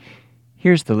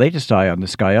Here's the latest Eye on the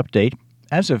Sky update.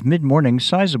 As of mid-morning,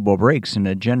 sizable breaks in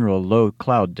a general low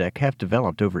cloud deck have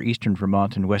developed over eastern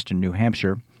Vermont and western New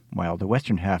Hampshire, while the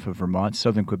western half of Vermont,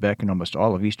 southern Quebec, and almost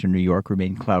all of eastern New York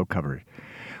remain cloud-covered.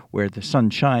 Where the sun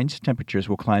shines, temperatures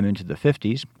will climb into the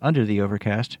 50s. Under the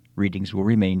overcast, readings will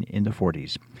remain in the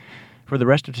 40s. For the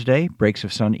rest of today, breaks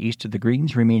of sun east of the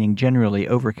Greens, remaining generally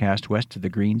overcast west of the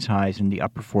Greens, highs in the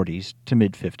upper 40s to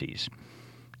mid-50s.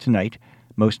 Tonight,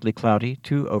 mostly cloudy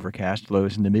to overcast,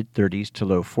 lows in the mid-30s to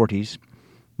low 40s.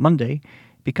 Monday,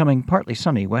 becoming partly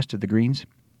sunny west of the Greens,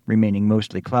 remaining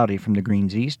mostly cloudy from the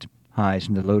Greens east, highs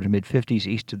in the low to mid-50s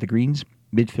east of the Greens,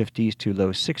 mid-50s to low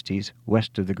 60s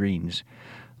west of the Greens.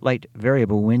 Light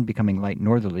variable wind becoming light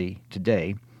northerly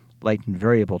today, light and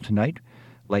variable tonight,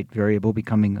 light variable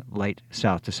becoming light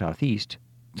south to southeast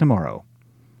tomorrow.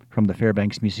 From the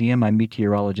Fairbanks Museum, I'm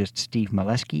meteorologist Steve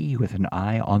Mileski with an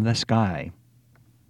eye on the sky.